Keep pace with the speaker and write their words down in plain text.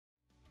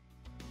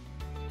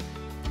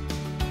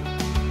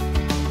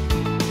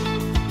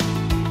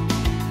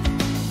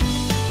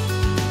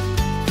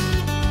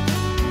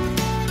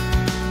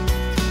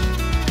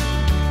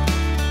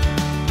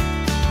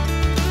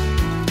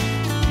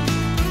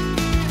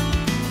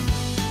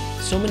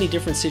So many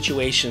different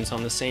situations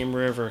on the same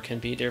river can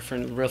be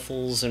different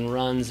riffles and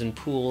runs and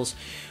pools.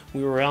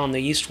 We were on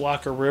the East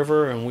Walker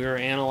River and we were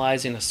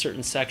analyzing a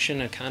certain section,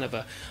 a kind of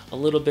a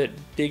little bit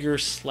bigger,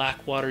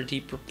 slack water,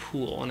 deeper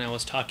pool. And I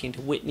was talking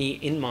to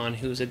Whitney Inmon,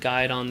 who's a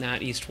guide on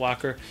that East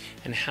Walker,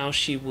 and how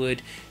she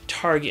would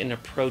target and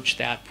approach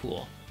that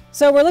pool.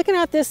 So we're looking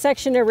at this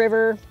section of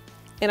river,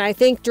 and I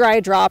think dry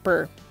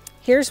dropper.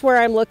 Here's where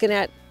I'm looking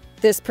at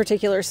this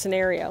particular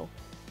scenario.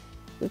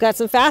 We've got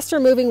some faster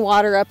moving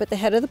water up at the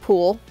head of the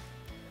pool,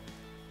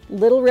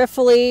 little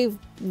riffly,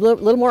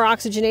 little more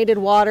oxygenated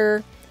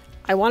water.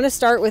 I want to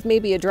start with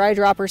maybe a dry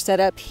dropper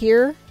setup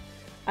here.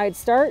 I'd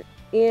start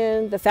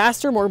in the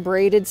faster, more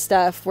braided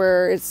stuff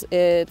where you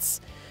can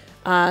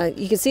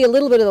see a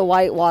little bit of the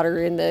white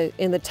water in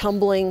the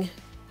tumbling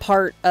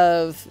part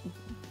of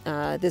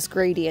this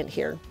gradient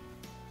here.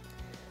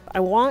 I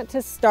want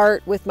to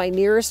start with my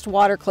nearest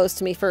water close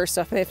to me first.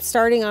 So if I'm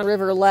starting on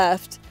river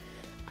left,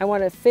 I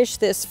want to fish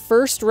this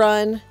first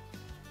run,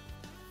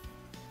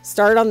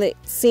 start on the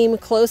seam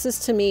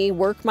closest to me,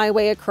 work my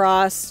way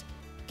across,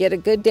 get a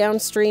good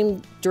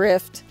downstream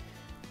drift,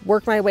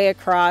 work my way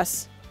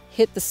across,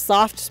 hit the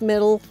soft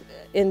middle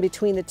in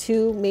between the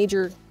two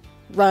major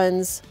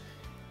runs,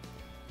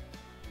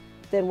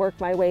 then work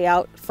my way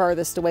out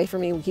farthest away from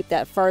me and keep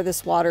that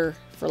farthest water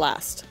for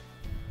last.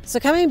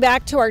 So coming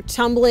back to our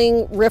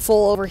tumbling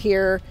riffle over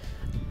here,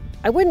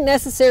 I wouldn't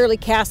necessarily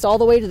cast all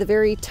the way to the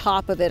very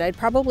top of it. I'd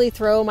probably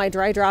throw my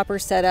dry dropper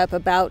setup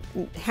about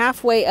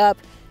halfway up,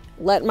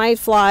 let my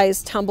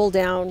flies tumble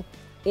down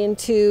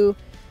into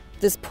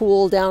this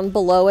pool down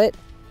below it.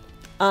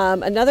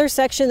 Another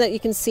section that you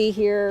can see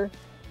here,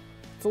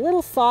 it's a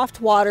little soft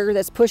water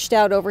that's pushed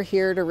out over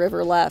here to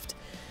river left.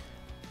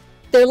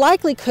 There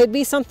likely could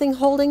be something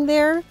holding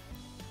there.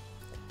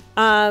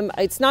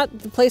 It's not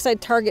the place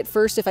I'd target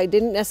first. If I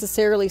didn't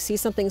necessarily see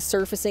something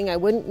surfacing, I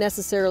wouldn't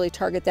necessarily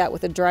target that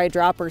with a dry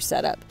dropper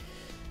setup.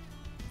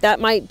 That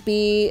might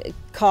be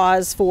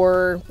cause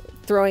for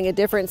throwing a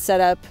different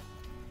setup,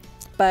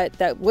 but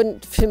that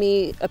wouldn't, to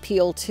me,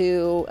 appeal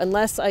to,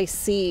 unless I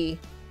see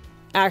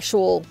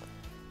actual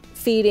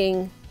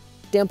feeding,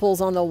 dimples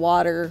on the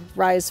water,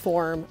 rise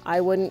form, I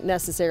wouldn't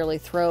necessarily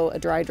throw a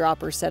dry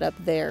dropper setup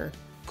there.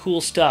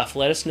 Cool stuff.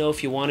 Let us know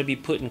if you want to be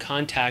put in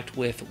contact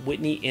with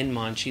Whitney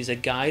Inmon. She's a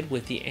guide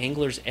with the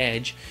Angler's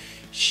Edge.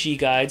 She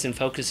guides and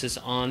focuses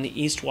on the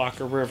East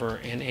Walker River,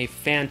 and a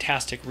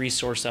fantastic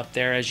resource up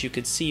there, as you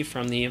could see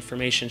from the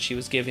information she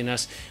was giving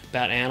us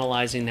about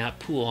analyzing that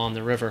pool on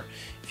the river.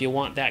 If you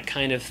want that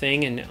kind of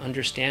thing and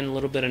understand a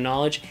little bit of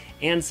knowledge,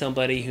 and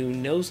somebody who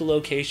knows the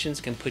locations,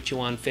 can put you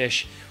on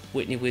fish,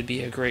 Whitney would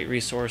be a great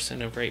resource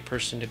and a great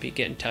person to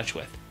get in touch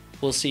with.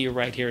 We'll see you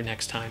right here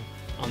next time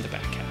on the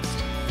Backcast.